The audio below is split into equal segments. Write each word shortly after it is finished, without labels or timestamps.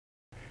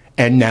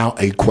And now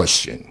a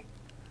question.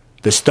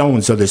 The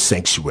stones of the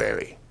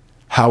sanctuary.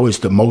 How is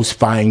the most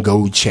fine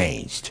gold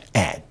changed?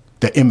 And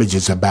the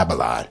images of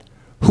Babylon.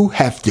 Who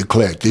hath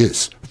declared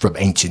this from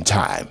ancient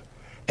time?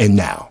 And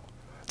now,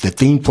 the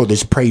theme for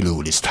this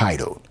prelude is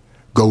titled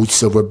Gold,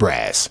 Silver,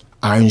 Brass,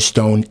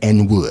 Ironstone,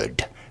 and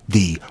Wood.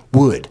 The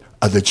wood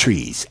of the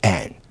trees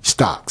and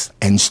stocks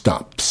and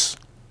stumps.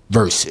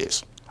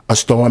 Verses. A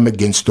storm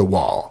against the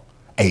wall,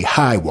 a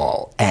high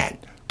wall, and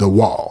the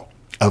wall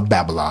of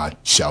Babylon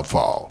shall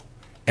fall.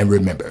 And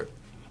remember,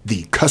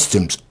 the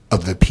customs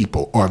of the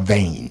people are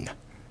vain.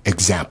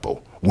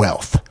 Example,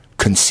 wealth,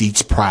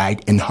 conceits,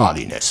 pride, and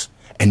haughtiness.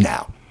 And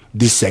now,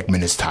 this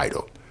segment is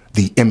titled,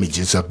 The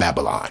Images of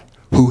Babylon.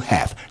 Who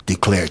hath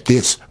declared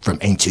this from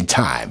ancient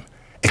time?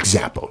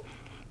 Example,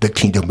 the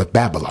kingdom of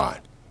Babylon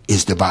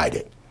is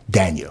divided.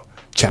 Daniel,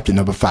 chapter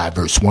number 5,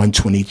 verse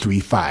 123,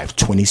 5,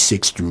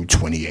 26 through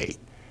 28.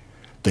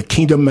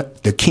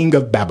 The king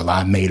of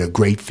Babylon made a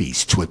great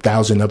feast to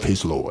 1,000 of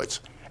his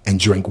lords, and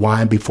drank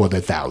wine before the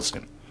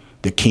 1,000.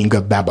 The king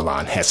of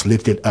Babylon has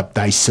lifted up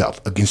thyself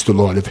against the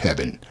Lord of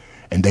heaven,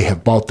 and they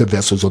have bought the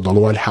vessels of the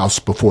Lord's house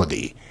before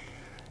thee.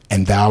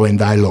 And thou and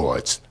thy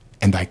lords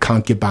and thy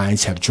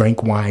concubines have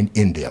drank wine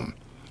in them,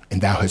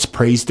 and thou hast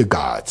praised the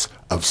gods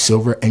of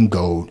silver and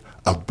gold,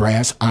 of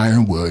brass,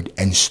 iron, wood,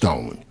 and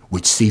stone,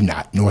 which see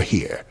not, nor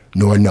hear,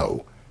 nor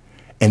know.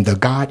 And the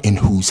God in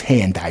whose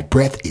hand thy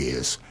breath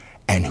is,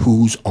 and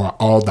whose are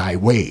all thy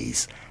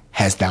ways,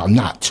 hast thou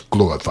not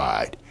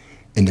glorified.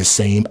 In the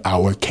same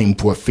hour came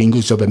forth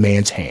fingers of a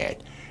man's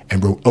hand,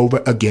 and wrote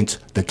over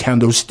against the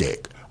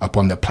candlestick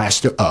upon the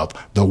plaster of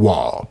the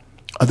wall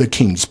of the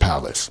king's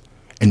palace.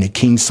 And the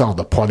king saw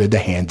the part of the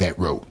hand that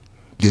wrote.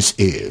 This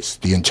is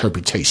the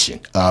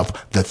interpretation of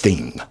the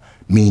thing,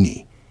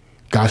 meaning,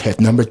 God hath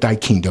numbered thy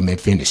kingdom and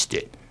finished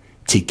it.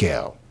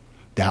 Tekel,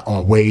 thou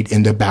art weighed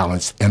in the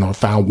balance and art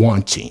found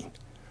wanting.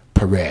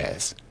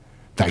 Perez,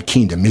 thy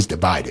kingdom is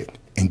divided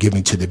and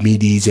given to the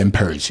Medes and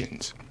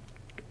Persians.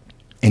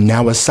 And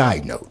now a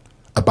side note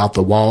about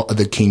the wall of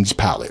the king's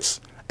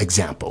palace.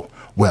 Example,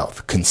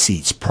 wealth,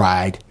 conceits,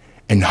 pride,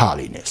 and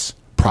haughtiness.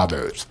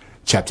 Proverbs,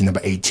 chapter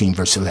number 18,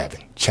 verse 11.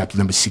 Chapter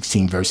number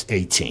 16, verse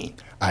 18.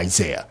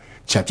 Isaiah,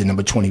 chapter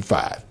number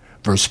 25,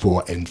 verse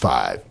 4 and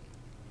 5.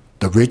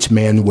 The rich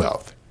man's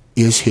wealth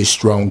is his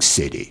strong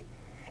city,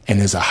 and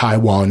is a high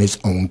wall in his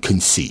own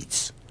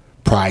conceits.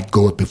 Pride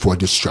goeth before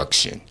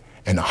destruction,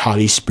 and a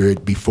haughty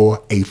spirit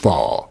before a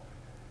fall.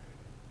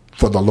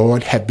 For the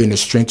Lord hath been a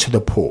strength to the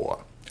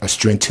poor, a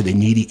strength to the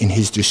needy in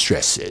his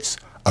distresses,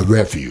 a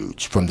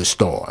refuge from the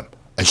storm,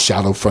 a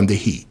shadow from the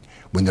heat,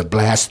 when the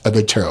blast of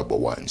the terrible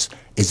ones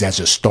is as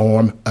a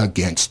storm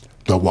against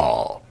the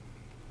wall.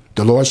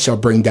 The Lord shall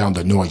bring down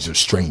the noise of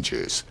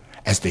strangers,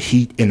 as the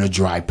heat in a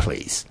dry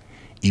place,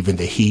 even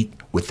the heat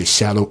with the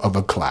shadow of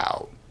a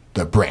cloud.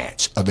 The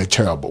branch of the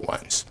terrible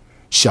ones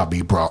shall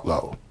be brought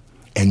low.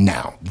 And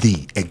now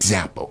the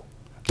example.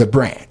 The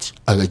branch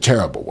of the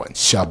terrible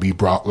ones shall be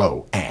brought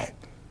low, and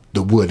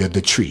the wood of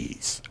the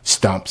trees,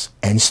 stumps,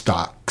 and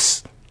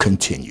stocks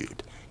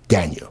continued.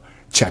 Daniel,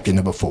 chapter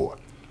number 4,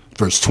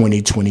 verse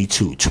 20,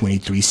 22,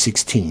 23,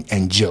 16,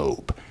 and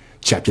Job,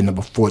 chapter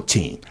number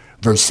 14,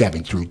 verse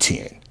 7 through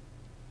 10.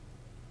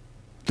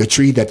 The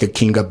tree that the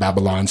king of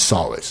Babylon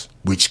sawest,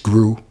 which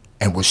grew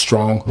and was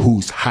strong,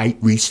 whose height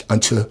reached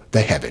unto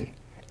the heaven,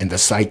 and the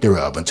sight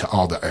thereof unto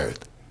all the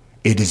earth.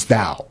 It is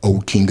thou, O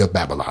king of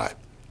Babylon,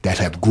 that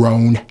have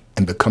grown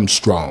and become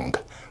strong,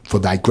 for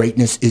thy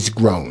greatness is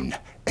grown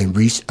and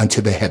reached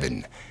unto the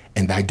heaven,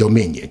 and thy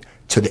dominion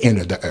to the end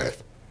of the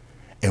earth.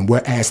 And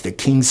whereas the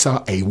king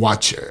saw a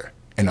watcher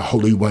and a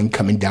holy one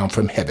coming down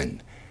from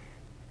heaven,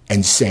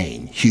 and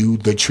saying, hew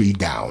the tree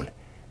down,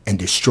 and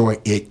destroy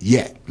it,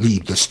 yet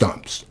leave the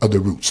stumps of the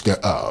roots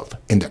thereof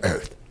in the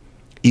earth,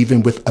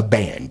 even with a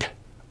band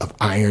of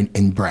iron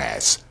and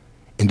brass,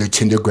 in the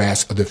tender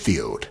grass of the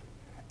field,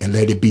 and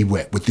let it be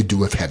wet with the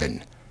dew of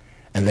heaven,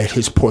 and let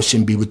his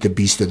portion be with the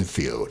beasts of the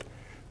field,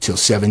 till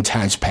 7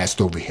 times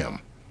passed over him.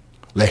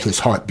 Let his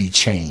heart be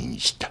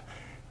changed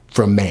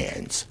from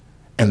man's,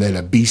 and let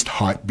a beast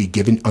heart be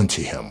given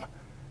unto him,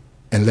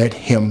 and let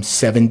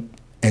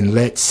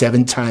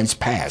 7 times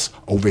pass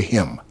over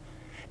him.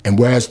 And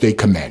whereas they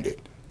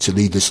commanded to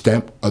leave the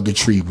stump of the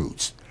tree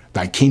roots,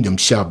 thy kingdom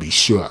shall be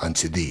sure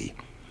unto thee.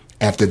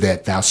 After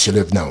that thou shalt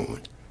have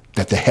known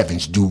that the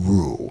heavens do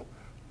rule.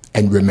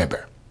 And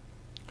remember,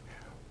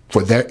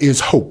 for there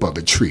is hope of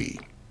a tree,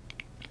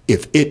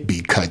 if it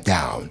be cut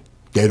down,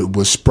 that it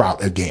will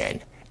sprout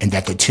again, and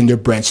that the tender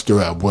branch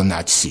thereof will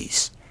not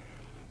cease.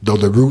 Though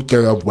the root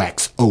thereof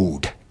wax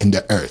old in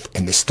the earth,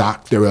 and the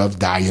stock thereof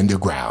die in the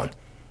ground,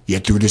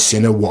 yet through the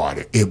sin of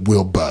water it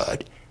will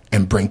bud,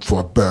 and bring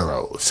forth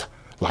burrows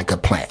like a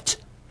plant.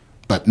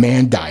 But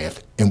man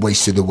dieth and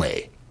wasteth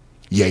away.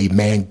 Yea,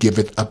 man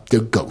giveth up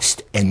the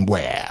ghost, and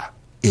where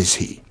is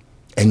he?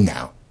 And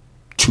now,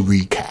 to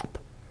recap.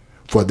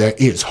 For there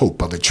is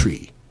hope of a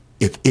tree,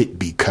 if it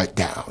be cut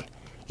down,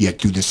 yet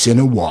through the sin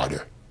of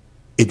water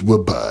it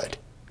will bud.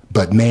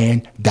 But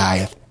man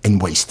dieth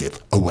and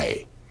wasteth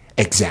away.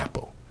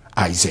 Example,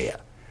 Isaiah,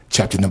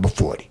 chapter number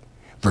 40,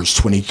 verse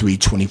 23,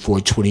 24,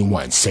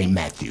 21, St.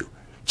 Matthew,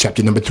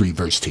 chapter number 3,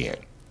 verse 10.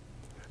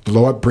 The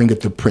Lord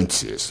bringeth the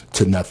princes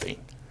to nothing.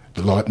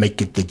 The Lord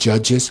maketh the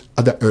judges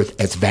of the earth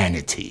as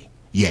vanity.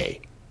 Yea,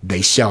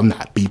 they shall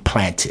not be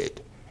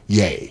planted.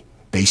 Yea,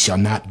 they shall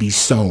not be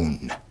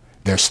sown.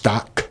 Their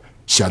stock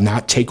shall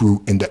not take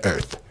root in the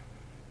earth.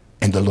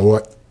 And the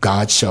Lord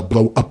God shall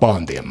blow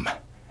upon them,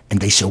 and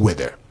they shall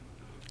wither.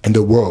 And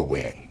the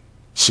whirlwind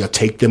shall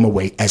take them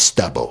away as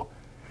stubble.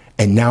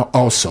 And now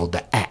also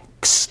the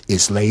axe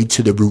is laid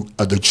to the root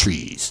of the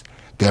trees.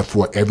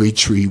 Therefore every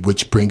tree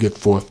which bringeth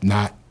forth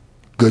not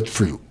good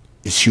fruit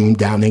is hewn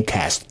down and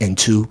cast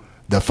into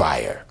the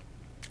fire.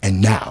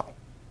 And now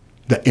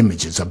the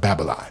images of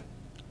Babylon,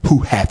 who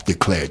hath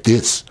declared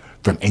this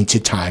from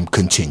ancient time,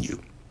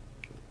 continue.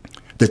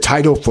 The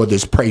title for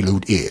this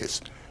prelude is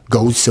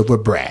Gold, Silver,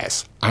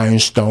 Brass,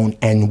 Ironstone,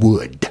 and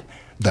Wood,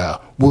 the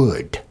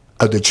wood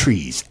of the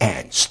trees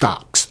and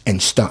stocks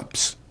and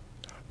stumps,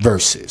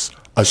 versus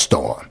a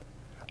storm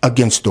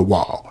against the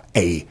wall,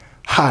 a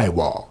high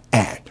wall,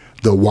 and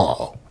the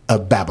wall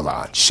of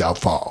Babylon shall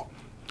fall.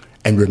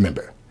 And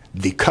remember,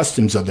 the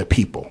customs of the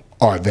people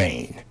are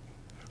vain.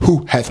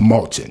 Who hath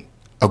molten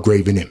a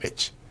graven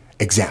image?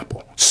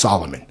 Example,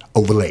 Solomon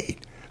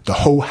overlaid the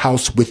whole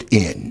house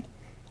within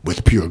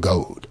with pure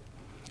gold.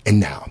 And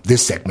now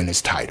this segment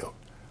is titled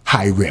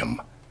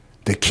Hiram,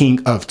 the king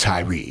of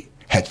Tyre,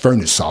 had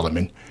furnished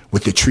Solomon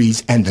with the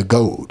trees and the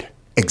gold.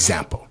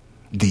 Example,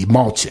 the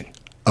molten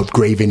of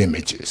graven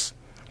images,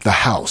 the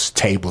house,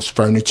 tables,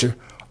 furniture,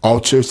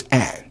 altars,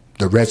 and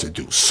the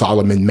residue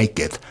Solomon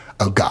maketh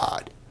of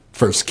God.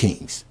 1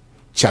 Kings,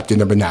 chapter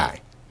number 9,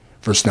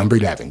 verse number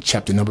 11,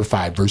 chapter number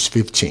 5, verse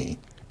 15,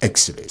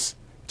 Exodus,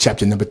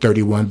 chapter number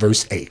 31,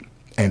 verse 8,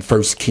 and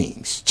 1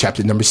 Kings,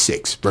 chapter number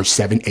 6, verse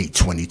 7, 8,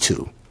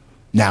 22.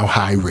 Now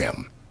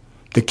Hiram,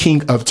 the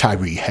king of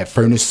Tyre, had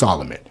furnished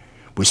Solomon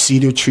with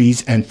cedar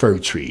trees and fir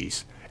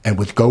trees, and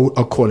with gold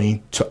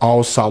according to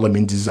all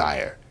Solomon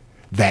desired.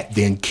 That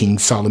then King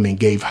Solomon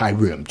gave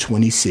Hiram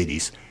 20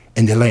 cities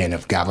in the land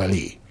of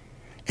Galilee.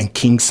 And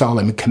King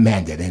Solomon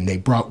commanded, and they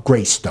brought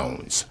great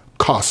stones,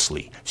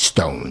 costly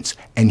stones,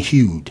 and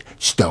hewed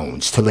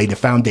stones to lay the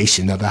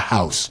foundation of the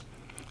house.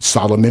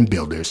 Solomon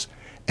builders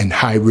and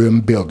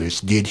Hiram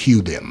builders did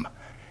hew them,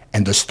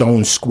 and the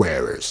stone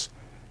squarers.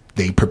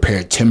 They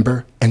prepared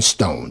timber and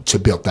stone to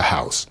build the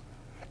house,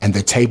 and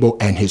the table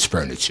and his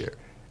furniture,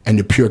 and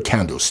the pure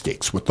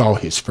candlesticks with all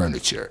his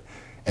furniture,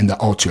 and the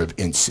altar of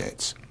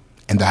incense.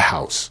 And the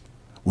house,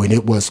 when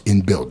it was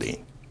in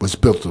building, was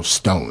built of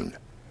stone,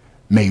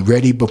 made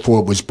ready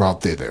before it was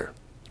brought thither,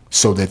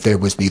 so that there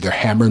was neither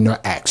hammer nor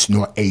axe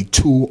nor a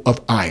tool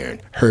of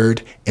iron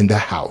heard in the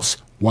house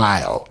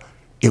while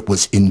it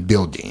was in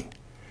building.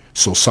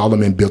 So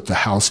Solomon built the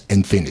house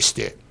and finished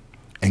it,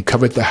 and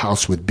covered the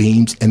house with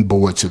beams and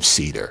boards of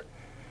cedar.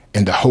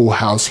 And the whole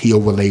house he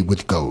overlaid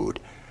with gold,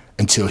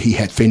 until he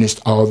had finished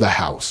all the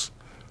house.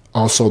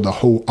 Also the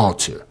whole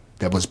altar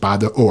that was by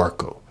the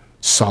oracle,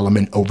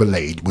 Solomon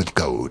overlaid with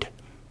gold.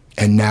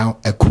 And now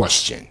a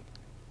question.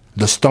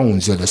 The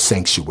stones of the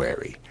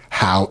sanctuary,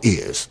 how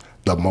is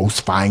the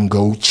most fine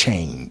gold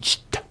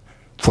changed?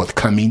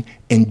 Forthcoming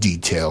in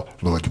detail,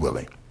 Lord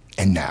willing.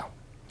 And now,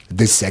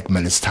 this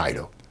segment is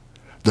titled,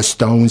 The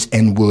Stones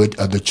and Wood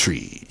of the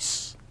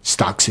Trees,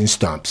 Stocks and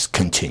Stumps,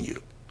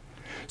 continue.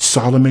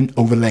 Solomon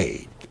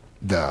overlaid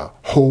the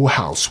whole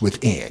house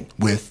within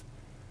with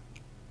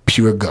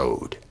pure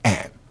gold,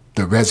 and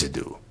the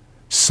residue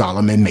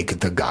Solomon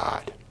maketh a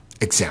god.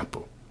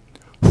 Example,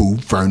 who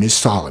furnished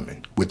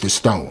Solomon with the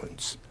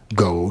stones,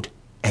 gold,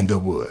 and the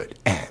wood,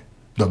 and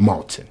the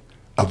molten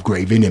of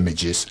graven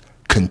images,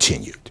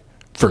 continued.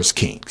 1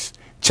 Kings,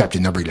 chapter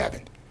number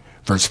 11,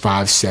 verse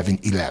 5, 7,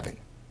 11.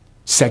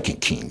 2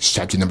 Kings,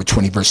 chapter number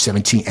 20, verse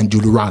 17, and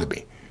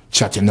Deuteronomy,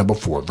 chapter number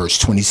 4, verse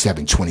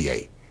 27,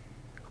 28.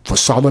 For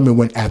Solomon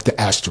went after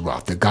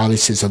Ashtaroth, the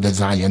goddesses of the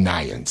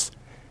Zionians,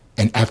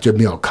 and after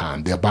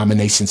Milcom, the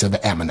abominations of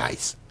the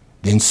Ammonites.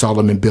 Then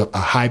Solomon built a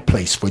high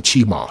place for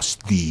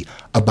Chemosh, the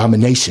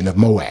abomination of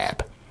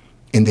Moab,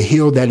 in the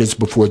hill that is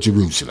before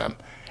Jerusalem,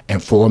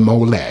 and for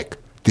Molech,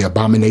 the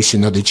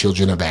abomination of the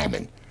children of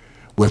Ammon.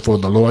 Wherefore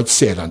the Lord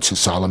said unto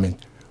Solomon,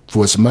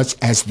 Forasmuch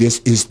as this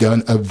is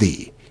done of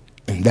thee,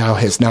 and thou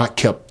hast not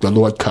kept the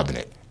Lord's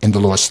covenant and the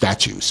Lord's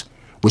statutes,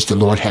 which the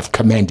Lord hath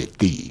commanded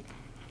thee,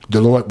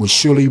 the Lord will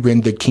surely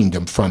rend the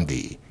kingdom from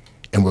thee,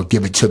 and will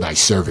give it to thy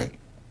servant.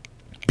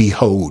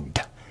 Behold,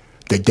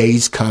 the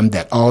days come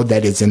that all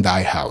that is in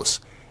thy house,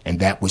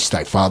 and that which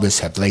thy fathers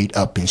have laid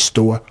up in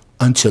store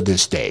until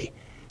this day,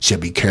 shall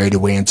be carried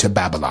away into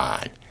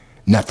Babylon.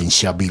 Nothing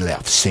shall be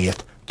left,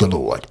 saith the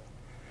Lord.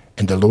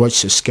 And the Lord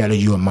shall scatter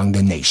you among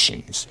the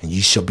nations, and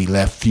ye shall be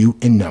left few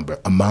in number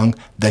among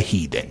the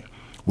heathen,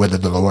 whither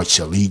the Lord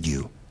shall lead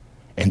you.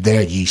 And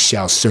there ye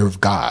shall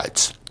serve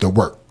gods, the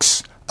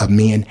works of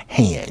men's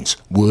hands,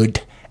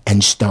 wood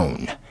and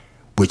stone,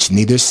 which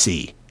neither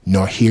see,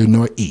 nor hear,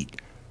 nor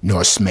eat,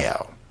 nor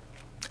smell.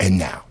 And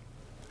now,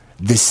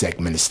 this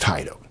segment is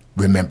titled,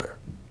 Remember,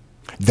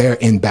 there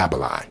in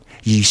Babylon,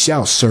 Ye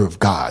shall serve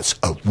gods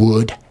of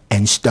wood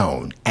and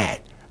stone, and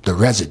the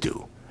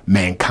residue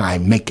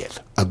mankind maketh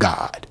a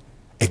god.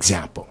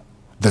 Example,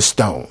 the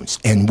stones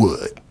and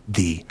wood,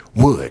 the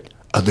wood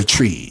of the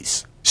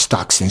trees,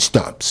 stocks and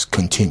stumps,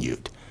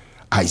 continued.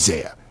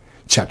 Isaiah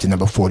chapter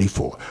number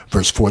 44,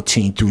 verse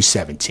 14 through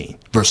 17,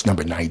 verse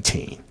number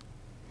 19.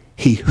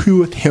 He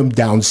heweth him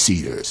down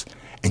cedars,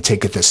 and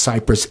taketh the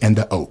cypress and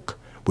the oak,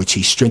 which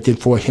he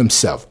strengthened for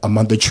himself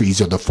among the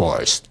trees of the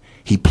forest.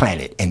 He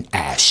planted an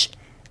ash,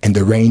 and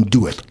the rain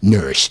doeth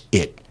nourish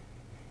it.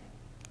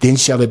 Then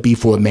shall it be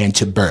for a man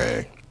to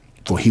burn,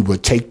 for he will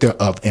take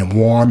thereof and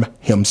warm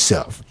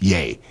himself.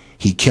 Yea,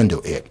 he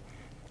kindle it,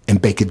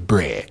 and baketh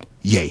bread.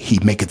 Yea, he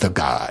maketh a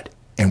god,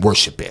 and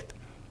worshipeth.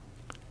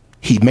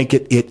 He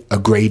maketh it a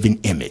graven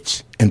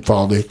image, and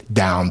falleth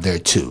down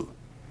thereto.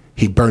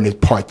 He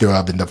burneth part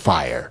thereof in the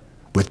fire.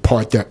 With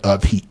part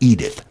thereof he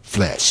eateth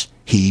flesh.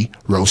 He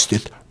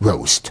roasteth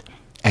roast,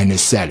 and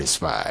is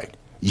satisfied.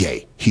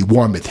 Yea, he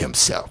warmeth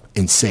himself,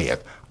 and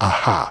saith,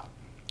 Aha,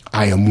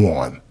 I am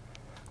warm.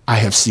 I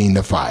have seen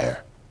the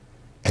fire.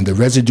 And the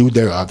residue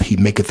thereof he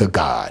maketh a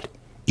god,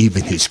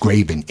 even his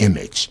graven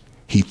image.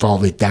 He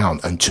falleth down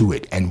unto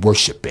it, and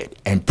worshipeth,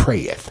 and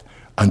prayeth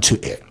unto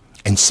it,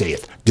 and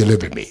saith,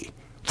 Deliver me,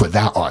 for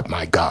thou art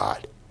my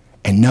God.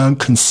 And none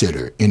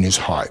consider in his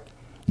heart,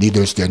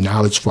 neither is there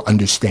knowledge for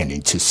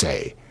understanding to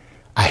say,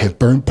 I have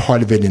burned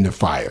part of it in the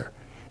fire.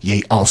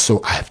 Yea,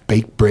 also I have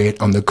baked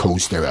bread on the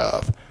coals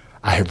thereof.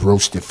 I have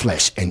roasted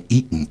flesh and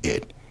eaten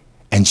it.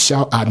 And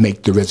shall I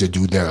make the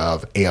residue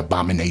thereof a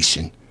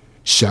abomination?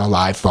 Shall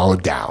I fall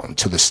down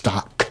to the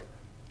stock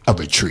of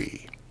a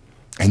tree?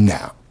 And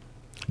now,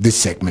 this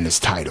segment is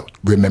titled,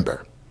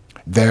 Remember,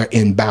 there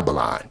in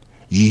Babylon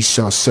ye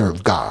shall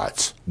serve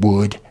gods,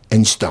 wood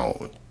and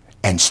stone,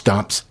 and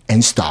stumps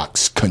and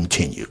stocks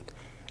continued.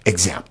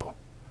 Example,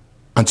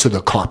 unto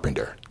the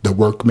carpenter, the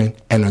workman,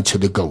 and unto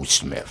the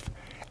goldsmith,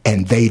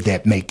 and they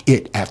that make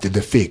it after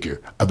the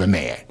figure of a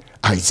man.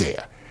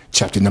 Isaiah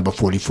chapter number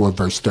 44,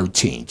 verse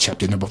 13,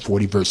 chapter number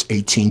 40, verse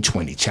 18,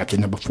 20, chapter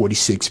number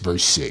 46,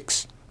 verse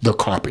 6. The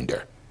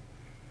carpenter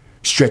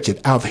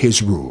stretcheth out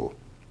his rule.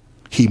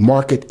 He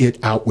marketh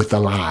it out with a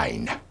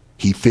line.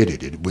 He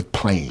fitted it with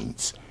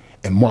planes,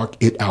 and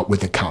marked it out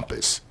with a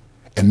compass,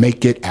 and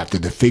make it after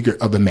the figure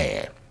of a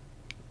man,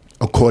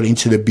 according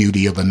to the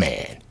beauty of a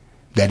man,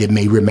 that it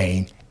may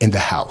remain in the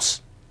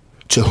house.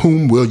 To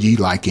whom will ye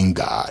liken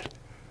God?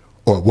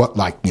 Or what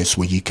likeness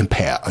will ye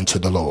compare unto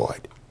the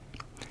Lord?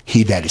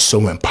 He that is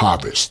so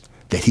impoverished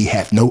that he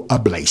hath no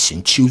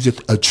oblation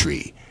chooseth a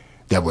tree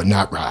that will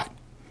not rot.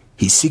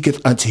 He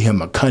seeketh unto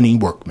him a cunning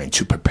workman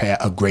to prepare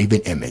a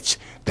graven image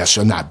that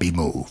shall not be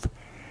moved.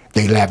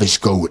 They lavish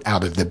gold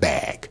out of the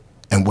bag,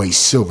 and weigh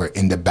silver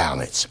in the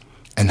balance,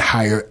 and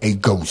hire a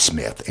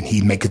goldsmith, and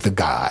he maketh a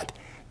god.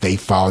 They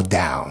fall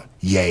down,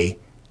 yea,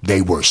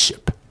 they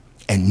worship.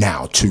 And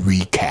now to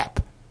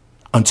recap.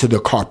 Unto the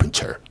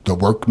carpenter, the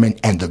workman,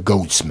 and the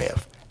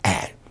goldsmith,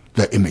 and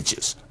the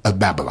images of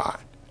Babylon.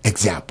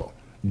 Example,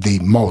 the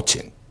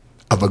molten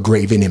of a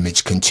graven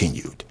image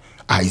continued.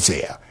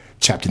 Isaiah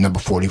chapter number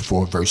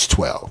 44, verse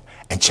 12,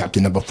 and chapter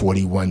number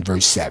 41,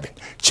 verse 7,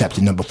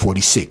 chapter number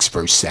 46,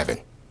 verse 7.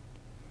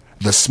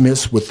 The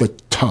smiths with the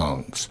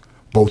tongues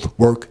both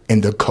work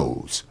in the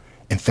coals,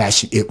 and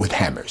fashion it with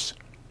hammers,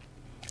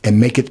 and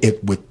maketh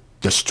it with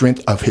the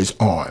strength of his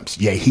arms.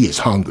 Yea, he is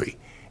hungry,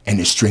 and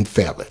his strength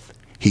faileth.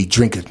 He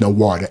drinketh no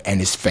water,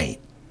 and is faint.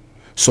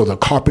 So the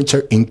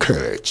carpenter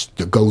encouraged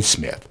the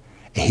goldsmith,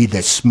 and he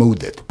that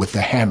smootheth with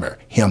the hammer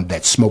him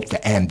that smote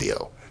the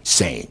anvil,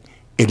 saying,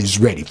 It is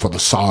ready for the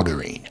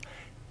soldering.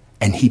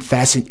 And he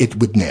fastened it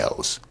with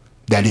nails,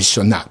 that it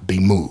shall not be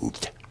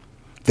moved.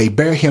 They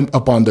bear him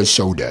upon the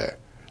shoulder,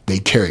 they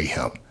carry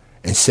him,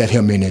 and set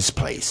him in his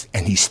place,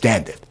 and he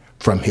standeth.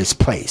 From his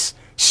place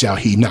shall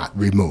he not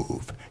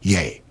remove.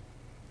 Yea,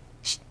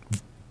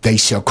 they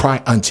shall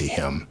cry unto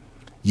him,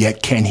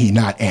 yet can he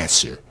not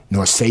answer,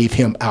 nor save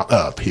him out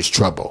of his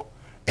trouble.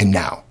 And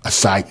now, a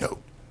side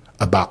note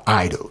about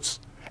idols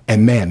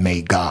and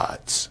man-made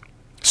gods.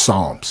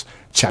 Psalms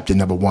chapter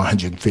number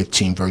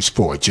 115, verse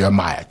 4.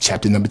 Jeremiah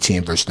chapter number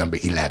 10, verse number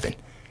 11.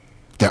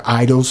 Their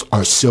idols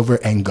are silver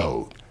and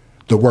gold,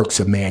 the works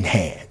of man's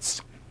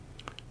hands.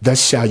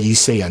 Thus shall ye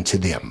say unto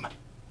them,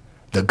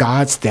 The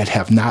gods that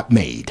have not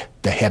made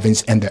the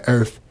heavens and the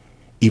earth,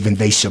 even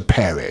they shall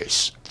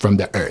perish from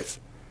the earth,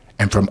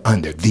 and from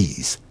under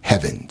these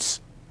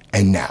heavens.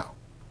 And now,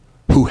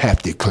 who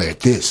hath declared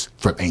this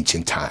from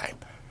ancient time,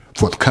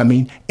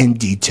 forthcoming in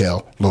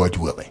detail, Lord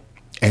willing?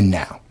 And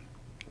now,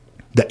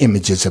 the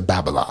images of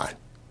Babylon: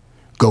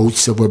 gold,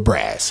 silver,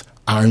 brass,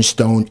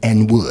 ironstone,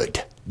 and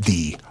wood,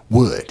 the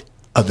wood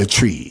of the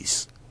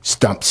trees,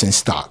 stumps and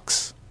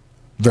stocks.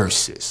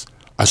 Verses: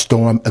 a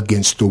storm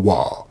against the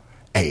wall,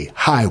 a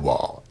high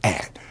wall,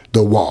 and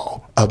the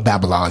wall of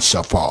Babylon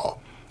shall fall.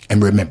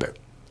 And remember,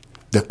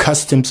 the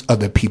customs of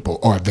the people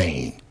are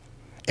vain.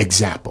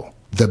 Example,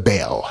 the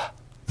bell,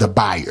 the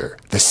buyer,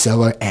 the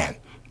seller, and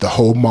the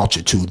whole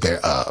multitude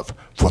thereof,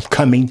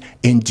 forthcoming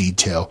in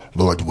detail,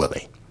 Lord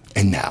willing.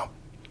 And now,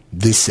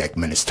 This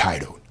segment is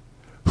titled,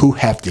 Who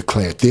Hath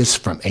Declared This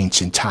from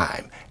Ancient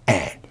Time,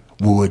 and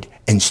Wood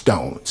and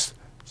Stones,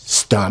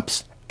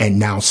 Stumps, and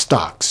Now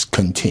Stocks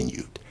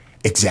Continued.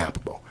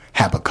 Example,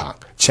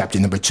 Habakkuk, chapter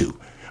number 2,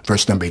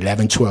 verse number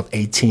 11, 12,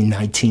 18,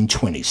 19,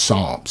 20,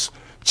 Psalms,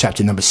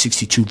 chapter number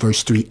 62,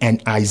 verse 3,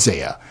 and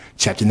Isaiah,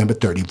 chapter number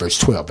 30, verse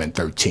 12 and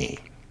 13.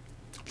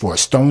 For a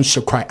stone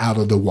shall cry out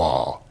of the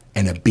wall,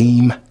 and a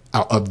beam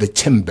out of the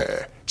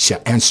timber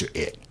shall answer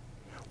it.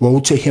 Woe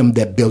to him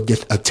that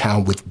buildeth a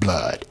town with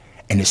blood,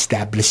 and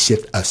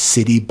establisheth a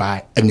city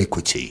by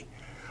iniquity.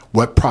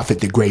 What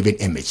profit the graven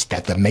image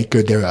that the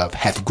maker thereof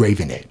hath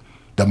graven it,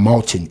 the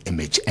molten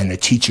image and the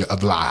teacher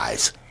of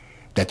lies,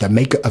 that the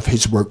maker of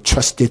his work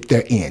trusteth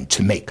therein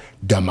to make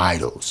dumb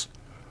idols?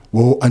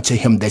 Woe unto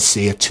him that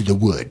saith to the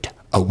wood,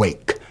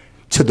 Awake,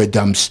 to the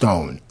dumb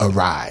stone,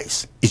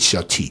 Arise, it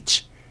shall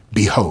teach.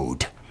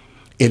 Behold,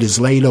 it is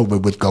laid over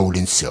with gold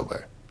and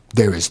silver.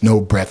 There is no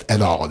breath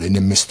at all in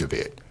the midst of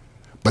it.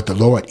 But the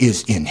Lord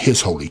is in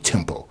his holy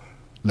temple.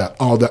 Let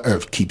all the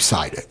earth keep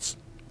silence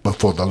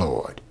before the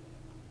Lord.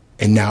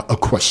 And now a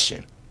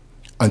question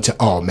unto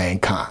all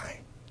mankind.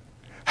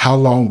 How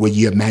long will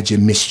ye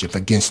imagine mischief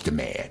against a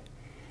man?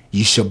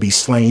 Ye shall be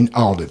slain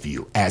all of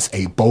you, as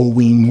a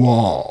bowing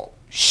wall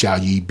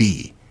shall ye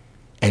be,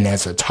 and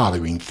as a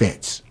tottering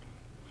fence.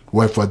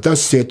 Wherefore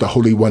thus saith the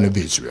Holy One of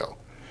Israel,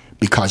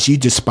 because ye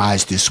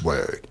despise this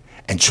word,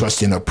 and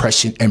trust in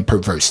oppression and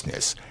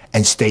perverseness,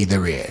 and stay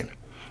therein.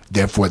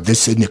 Therefore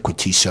this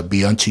iniquity shall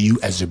be unto you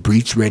as a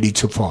breach ready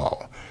to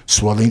fall,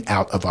 swelling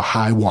out of a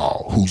high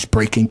wall, whose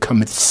breaking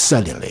cometh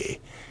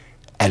suddenly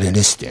at an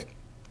instant.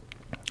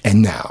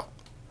 And now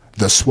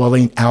the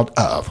swelling out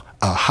of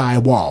a high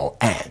wall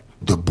and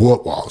the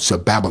broad walls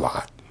of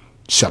Babylon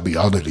shall be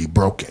utterly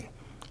broken.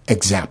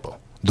 Example,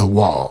 the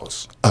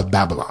walls of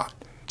Babylon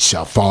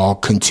shall fall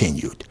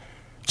continued.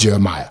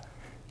 Jeremiah,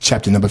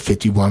 chapter number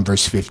 51,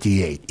 verse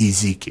 58,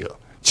 Ezekiel,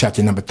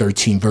 chapter number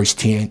 13, verse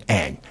 10,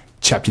 and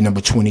chapter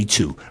number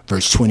 22,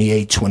 verse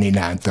 28,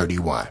 29,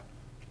 31.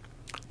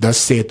 Thus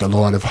saith the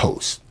Lord of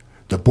hosts,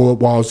 the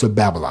broad walls of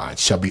Babylon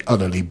shall be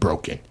utterly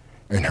broken,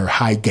 and her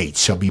high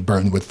gates shall be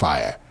burned with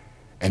fire,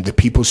 and the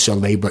people shall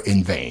labor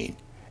in vain,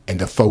 and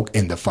the folk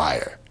in the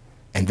fire,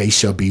 and they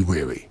shall be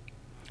weary,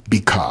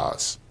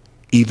 because,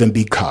 even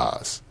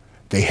because,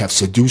 they have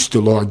seduced the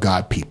Lord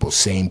God people,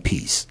 saying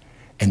peace,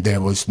 and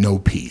there was no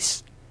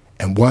peace.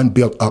 And one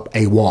built up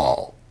a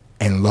wall,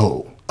 and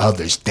lo,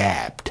 others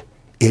dabbed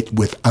it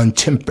with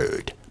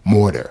untempered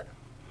mortar,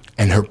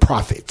 and her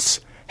prophets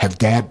have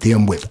dabbed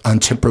them with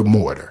untempered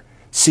mortar,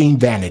 seeing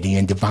vanity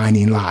and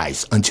divining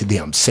lies unto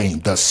them, saying,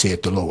 Thus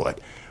saith the Lord,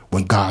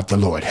 when God the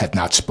Lord hath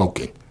not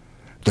spoken.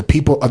 The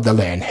people of the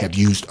land have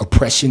used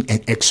oppression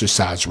and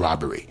exercised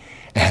robbery,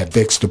 and have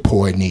vexed the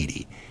poor and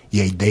needy.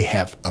 Yea, they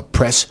have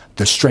oppressed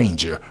the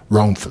stranger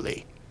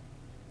wrongfully.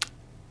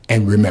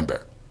 And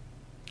remember,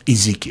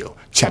 Ezekiel,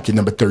 chapter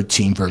number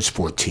 13, verse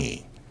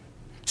 14.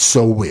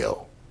 So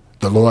will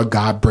the Lord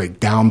God break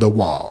down the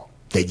wall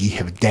that ye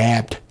have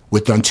dabbed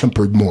with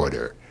untempered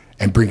mortar,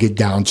 and bring it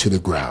down to the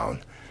ground,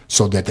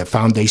 so that the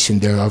foundation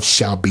thereof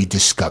shall be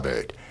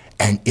discovered,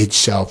 and it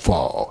shall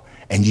fall,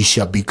 and ye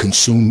shall be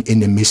consumed in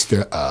the midst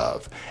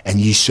thereof, and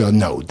ye shall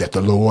know that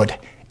the Lord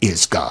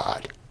is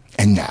God.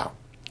 And now,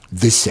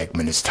 this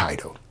segment is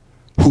titled,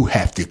 Who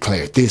hath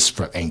declared this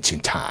from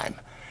ancient time?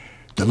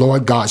 The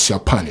Lord God shall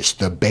punish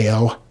the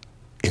Baal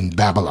in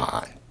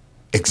Babylon.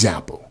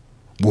 Example,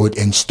 wood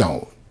and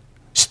stone,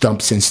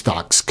 stumps and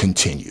stocks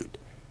continued.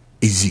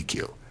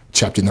 Ezekiel,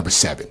 chapter number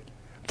 7,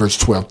 verse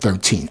 12,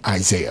 13,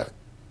 Isaiah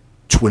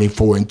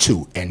 24 and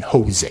 2, and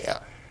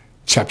Hosea,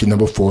 chapter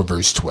number 4,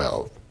 verse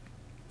 12.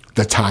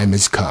 The time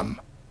is come,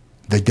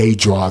 the day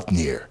draweth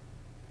near.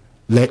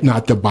 Let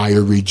not the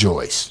buyer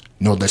rejoice,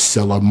 nor the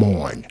seller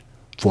mourn,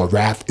 for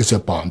wrath is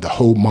upon the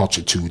whole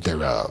multitude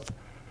thereof.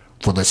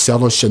 For the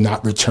seller shall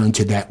not return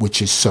to that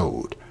which is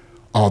sold,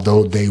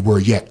 although they were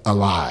yet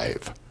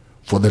alive.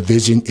 For the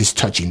vision is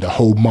touching the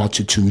whole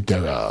multitude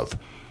thereof,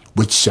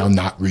 which shall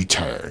not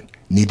return,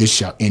 neither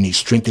shall any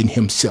strengthen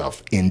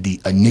himself in the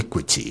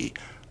iniquity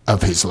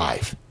of his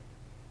life.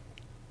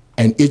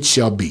 And it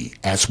shall be,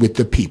 as with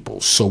the people,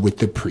 so with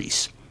the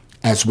priest,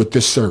 as with the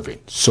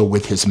servant, so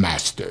with his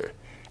master,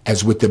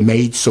 as with the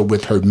maid, so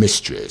with her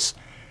mistress,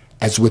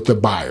 as with the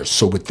buyer,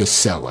 so with the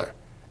seller,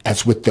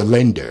 as with the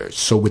lender,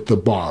 so with the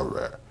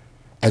borrower,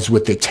 as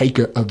with the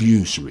taker of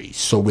usury,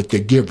 so with the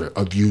giver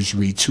of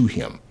usury to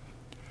him.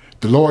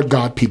 The Lord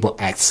God people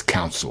ask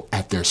counsel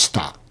at their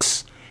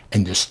stocks,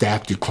 and their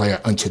staff declare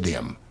unto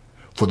them,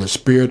 for the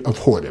spirit of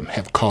whoredom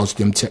have caused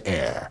them to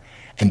err,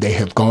 and they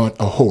have gone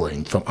a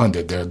whoring from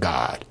under their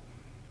God.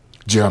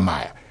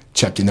 Jeremiah,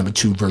 chapter number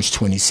 2, verse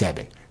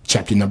 27,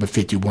 chapter number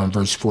 51,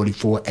 verse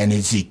 44, and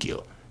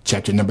Ezekiel,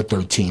 chapter number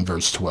 13,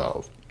 verse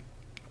 12.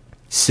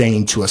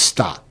 Saying to a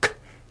stock,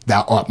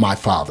 Thou art my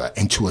father,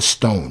 and to a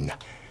stone,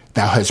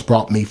 Thou hast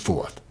brought me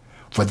forth.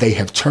 For they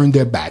have turned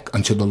their back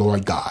unto the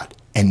Lord God,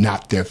 and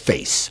not their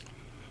face.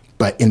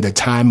 But in the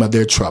time of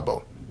their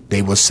trouble,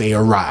 they will say,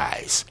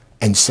 Arise,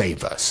 and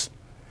save us.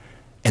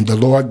 And the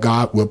Lord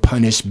God will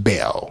punish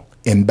Bel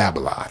in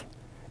Babylon.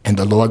 And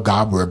the Lord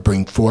God will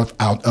bring forth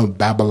out of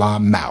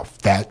Babylon's mouth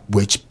that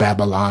which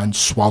Babylon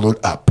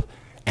swallowed up,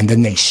 and the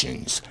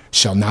nations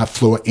shall not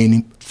flow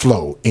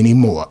any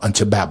more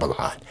unto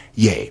Babylon.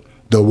 Yea,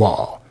 the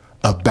wall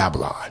of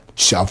Babylon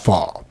shall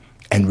fall.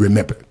 And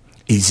remember,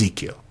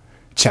 Ezekiel,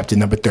 chapter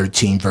number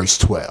 13, verse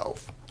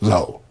 12.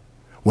 Lo,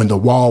 when the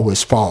wall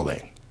was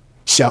fallen,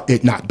 shall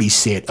it not be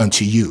said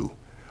unto you,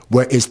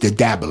 where is the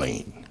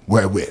dabbling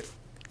wherewith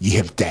ye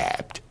have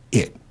dabbed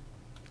it?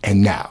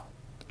 And now,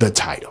 the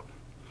title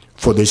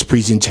for this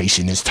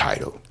presentation is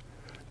titled,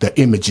 The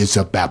Images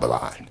of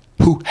Babylon.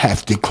 Who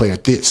hath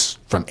declared this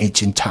from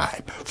ancient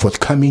time,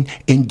 forthcoming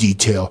in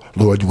detail,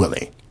 Lord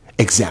willing?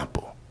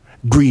 Example,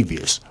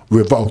 grievous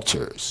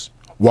revolters,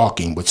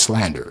 walking with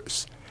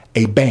slanderers,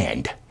 a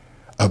band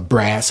of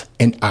brass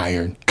and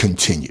iron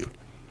continued.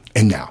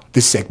 And now,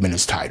 this segment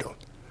is titled,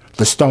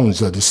 The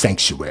Stones of the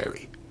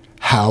Sanctuary.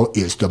 How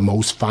is the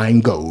most fine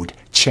gold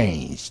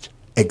changed?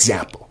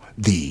 Example,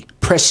 the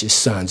precious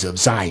sons of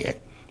Zion,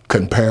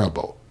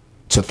 comparable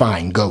to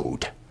fine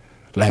gold.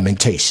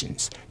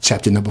 Lamentations,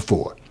 chapter number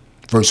 4,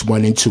 verse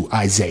 1 and 2,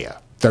 Isaiah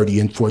 30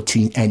 and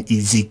 14, and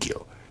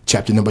Ezekiel,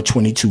 chapter number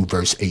 22,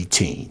 verse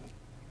 18.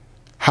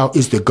 How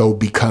is the gold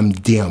become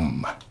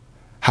dim?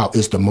 How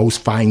is the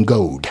most fine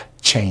gold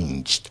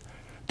changed?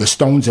 The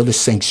stones of the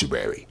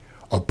sanctuary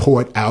are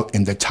poured out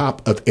in the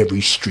top of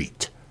every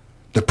street.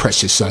 The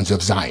precious sons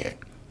of Zion,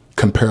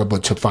 comparable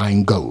to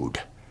fine gold.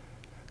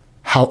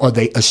 How are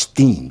they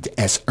esteemed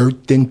as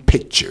earthen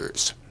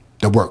pitchers,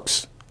 the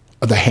works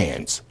of the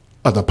hands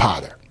of the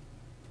potter?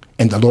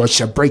 And the Lord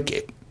shall break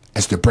it,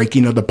 as the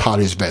breaking of the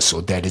potter's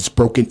vessel that is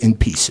broken in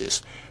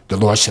pieces. The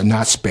Lord shall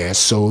not spare,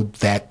 so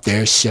that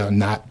there shall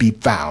not be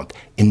found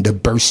in the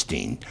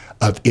bursting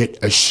of it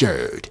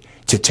assured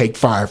to take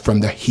fire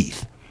from the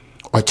heath,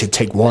 or to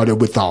take water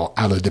withal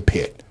out of the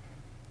pit.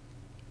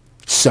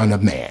 Son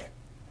of man,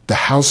 the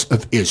house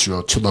of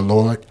Israel to the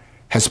Lord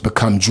has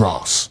become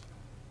dross.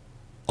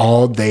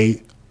 All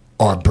they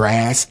are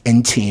brass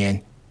and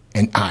tin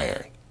and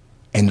iron,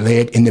 and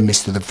lead in the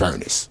midst of the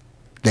furnace.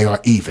 They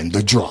are even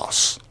the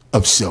dross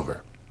of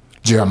silver.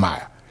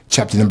 Jeremiah,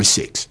 chapter number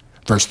 6,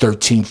 verse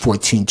 13,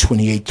 14,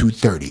 28 through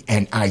 30,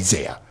 and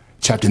Isaiah,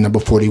 chapter number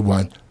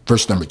 41,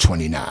 verse number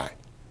 29.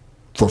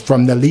 For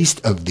from the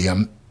least of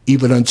them,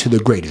 even unto the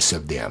greatest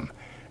of them,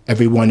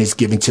 everyone is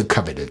given to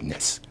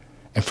covetousness,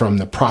 and from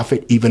the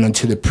prophet even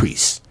unto the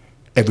priest,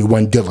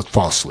 everyone dealeth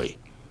falsely.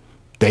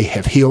 They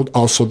have healed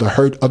also the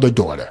hurt of the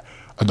daughter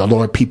of the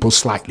Lord people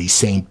slightly,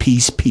 saying,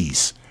 Peace,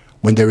 peace,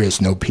 when there is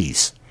no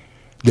peace.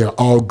 They are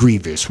all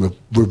grievous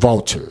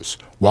revolters,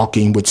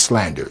 walking with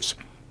slanders.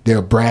 They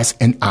are brass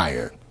and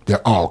iron.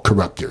 They're all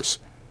corrupters.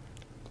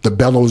 The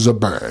bellows are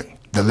burned.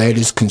 The lead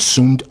is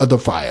consumed of the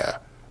fire.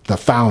 The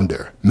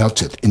founder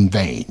melteth in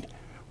vain.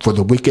 For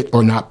the wicked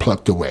are not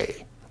plucked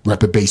away.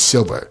 Reprobate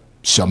silver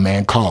shall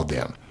man call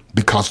them,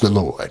 because the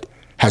Lord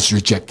has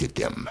rejected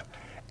them.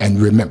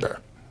 And remember,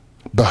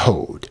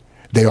 behold,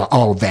 they are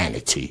all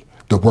vanity.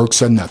 The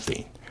works are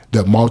nothing.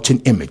 The molten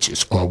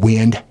images are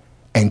wind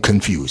and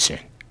confusion.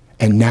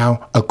 And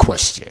now a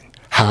question.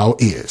 How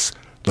is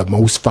the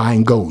most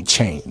fine gold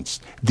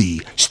changed?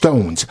 The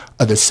stones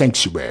of the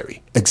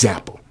sanctuary,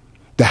 example,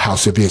 the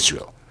house of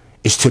Israel,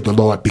 is to the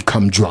Lord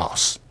become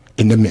dross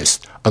in the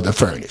midst of the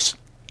furnace.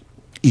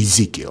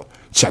 Ezekiel,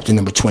 chapter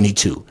number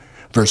 22,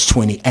 verse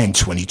 20 and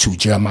 22.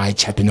 Jeremiah,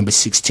 chapter number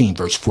 16,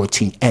 verse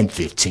 14 and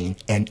 15.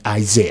 And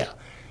Isaiah,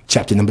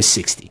 chapter number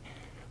 60,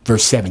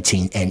 verse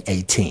 17 and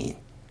 18.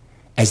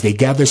 As they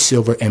gather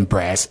silver and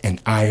brass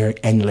and iron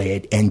and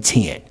lead and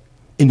tin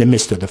in the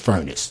midst of the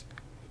furnace,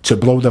 to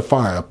blow the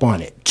fire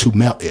upon it, to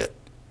melt it,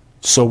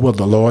 so will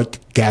the Lord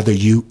gather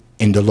you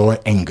in the Lord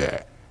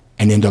anger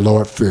and in the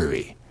Lord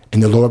fury,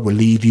 and the Lord will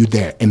leave you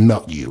there and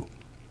melt you.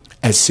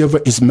 As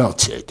silver is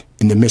melted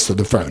in the midst of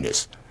the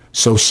furnace,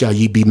 so shall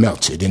ye be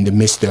melted in the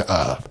midst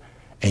thereof,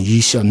 and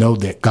ye shall know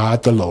that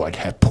God the Lord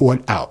hath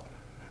poured out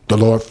the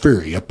Lord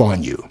fury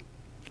upon you.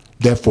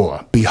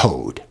 Therefore,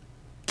 behold,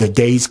 the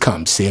days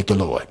come, saith the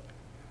Lord,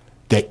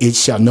 that it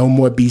shall no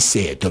more be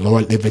said, the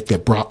Lord liveth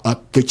that brought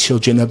up the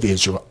children of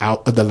Israel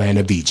out of the land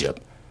of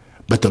Egypt.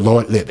 But the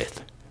Lord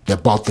liveth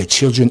that brought the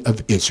children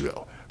of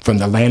Israel from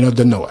the land of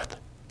the north,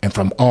 and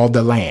from all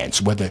the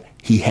lands whither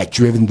he had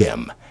driven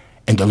them.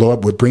 And the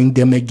Lord would bring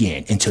them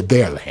again into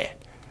their land,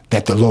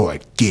 that the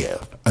Lord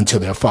give unto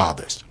their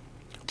fathers.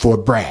 For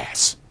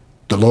brass,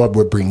 the Lord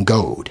would bring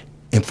gold,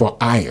 and for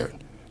iron,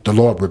 the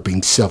Lord would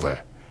bring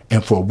silver,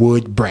 and for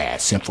wood,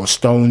 brass, and for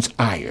stones,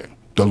 iron.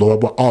 The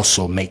Lord will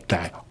also make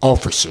thy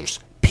officers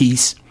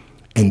peace,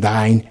 and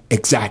thine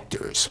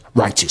exactors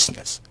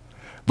righteousness.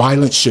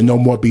 Violence shall no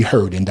more be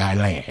heard in thy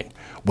land,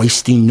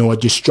 wasting nor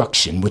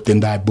destruction within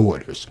thy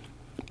borders.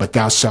 But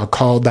thou shalt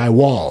call thy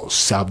walls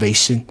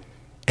salvation,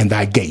 and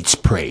thy gates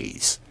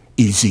praise.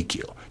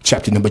 Ezekiel,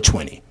 chapter number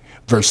 20,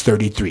 verse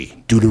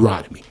 33.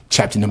 Deuteronomy,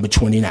 chapter number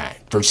 29,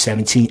 verse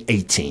 17,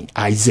 18.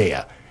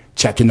 Isaiah,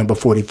 chapter number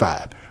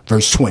 45,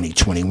 verse 20,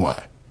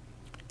 21.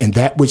 And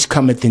that which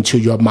cometh into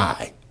your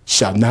mind,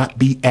 shall not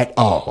be at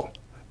all,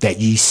 that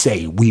ye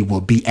say we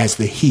will be as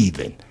the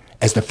heathen,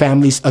 as the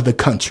families of the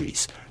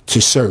countries,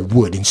 to serve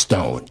wood and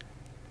stone.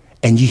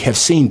 And ye have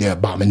seen their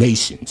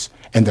abominations,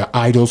 and their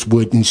idols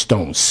wood and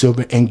stone,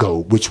 silver and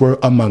gold, which were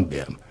among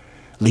them,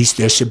 lest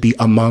there should be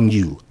among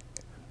you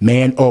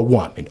man or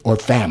woman or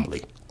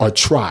family or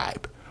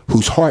tribe,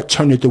 whose heart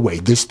turneth away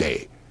this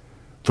day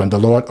from the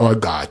Lord our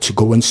God to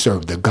go and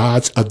serve the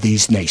gods of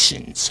these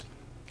nations,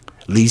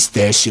 lest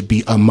there should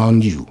be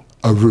among you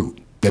a root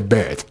that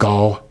beareth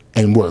gall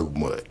and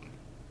wormwood.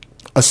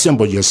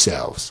 Assemble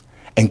yourselves,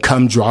 and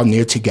come draw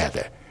near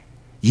together,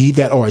 ye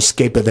that are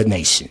escaped of the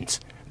nations.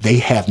 They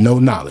have no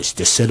knowledge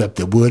to set up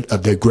the wood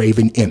of their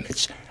graven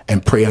image,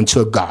 and pray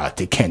unto a God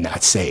that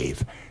cannot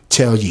save.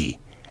 Tell ye,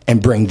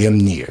 and bring them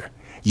near.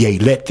 Yea,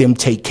 let them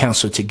take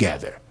counsel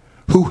together.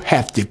 Who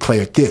hath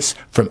declared this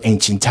from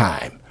ancient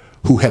time?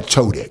 Who have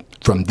told it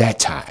from that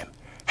time?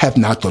 Have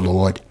not the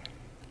Lord?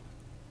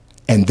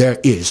 And there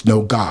is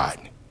no God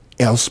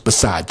else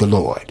beside the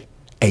Lord,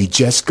 a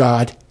just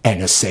God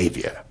and a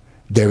Savior.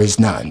 There is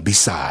none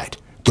beside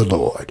the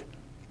Lord.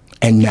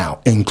 And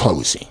now, in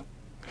closing,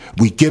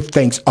 we give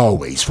thanks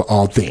always for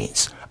all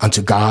things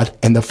unto God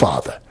and the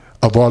Father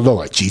of our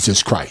Lord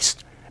Jesus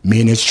Christ.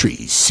 Men as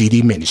Trees,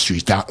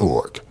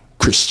 cdministries.org,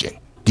 Christian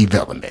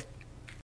Development.